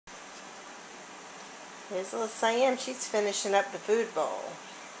There's little Siam. She's finishing up the food bowl.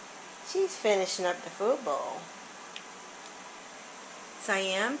 She's finishing up the food bowl.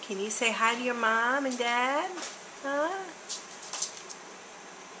 Siam, can you say hi to your mom and dad? Huh?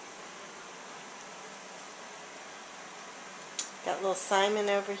 Got little Simon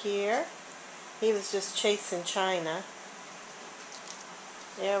over here. He was just chasing China.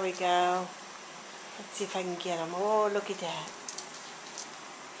 There we go. Let's see if I can get him. Oh, look at that.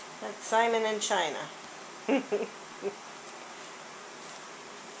 That's Simon and China.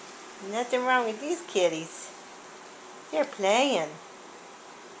 Nothing wrong with these kitties. They're playing.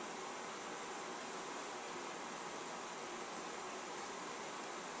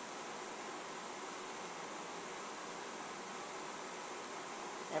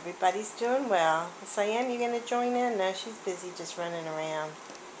 Everybody's doing well. Siam, you going to join in? No, she's busy just running around.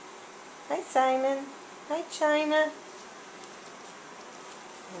 Hi, Simon. Hi, China.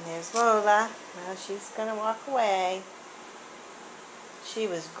 And there's Lola. Well, she's going to walk away. She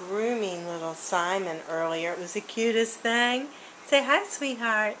was grooming little Simon earlier. It was the cutest thing. Say hi,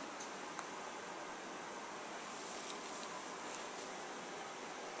 sweetheart.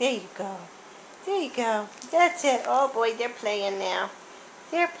 There you go. There you go. That's it. Oh, boy, they're playing now.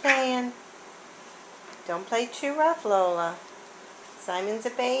 They're playing. Don't play too rough, Lola. Simon's a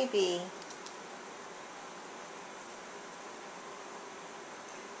baby.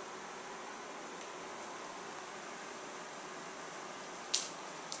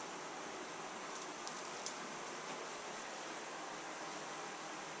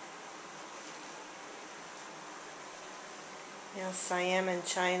 Now Siam and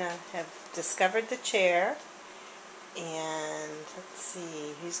China have discovered the chair. And let's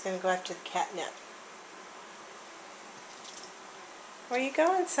see, who's going to go after the catnip? Where are you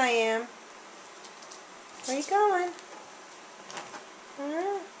going, Siam? Where are you going?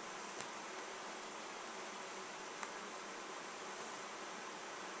 Huh?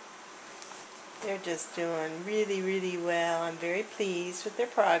 They're just doing really, really well. I'm very pleased with their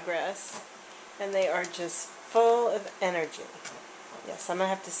progress. And they are just full of energy. Yes, I'm going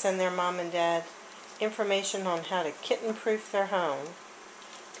to have to send their mom and dad information on how to kitten-proof their home.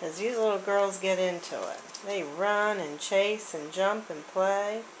 Because these little girls get into it. They run and chase and jump and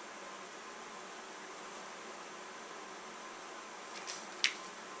play.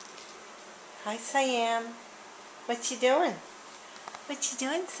 Hi, Siam. What you doing? What you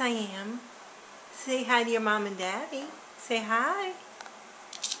doing, Siam? Say hi to your mom and daddy. Say hi.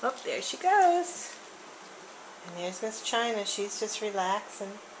 Oh, there she goes. And there's Miss China. She's just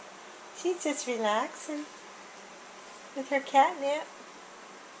relaxing. She's just relaxing with her catnip.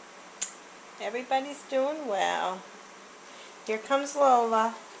 Everybody's doing well. Here comes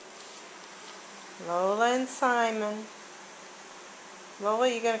Lola. Lola and Simon. Lola,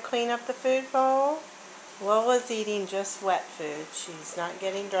 you going to clean up the food bowl? Lola's eating just wet food. She's not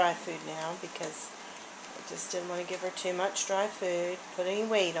getting dry food now because I just didn't want to give her too much dry food, put any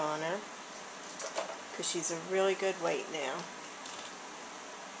weight on her, because she's a really good weight now.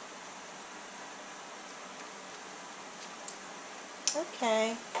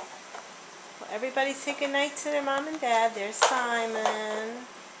 Okay. Well, everybody say goodnight to their mom and dad. There's Simon.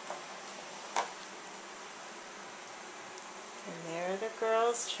 And there are the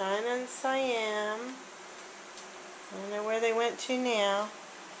girls, China and Siam. I don't know where they went to now.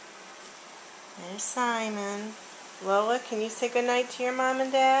 There's Simon. Lola, can you say goodnight to your mom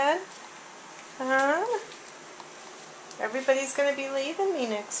and dad? Huh? Everybody's going to be leaving me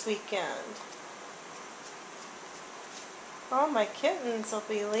next weekend. All my kittens will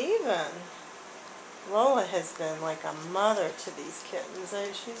be leaving. Lola has been like a mother to these kittens.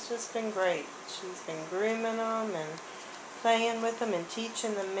 She's just been great. She's been grooming them and playing with them and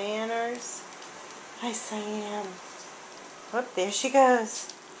teaching them manners. Hi, Siam. Oh, there she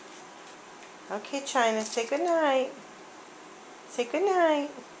goes. Okay, China, say goodnight. Say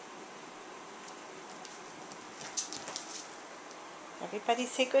goodnight. Everybody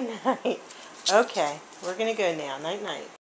say goodnight. Okay, we're going to go now. Night-night.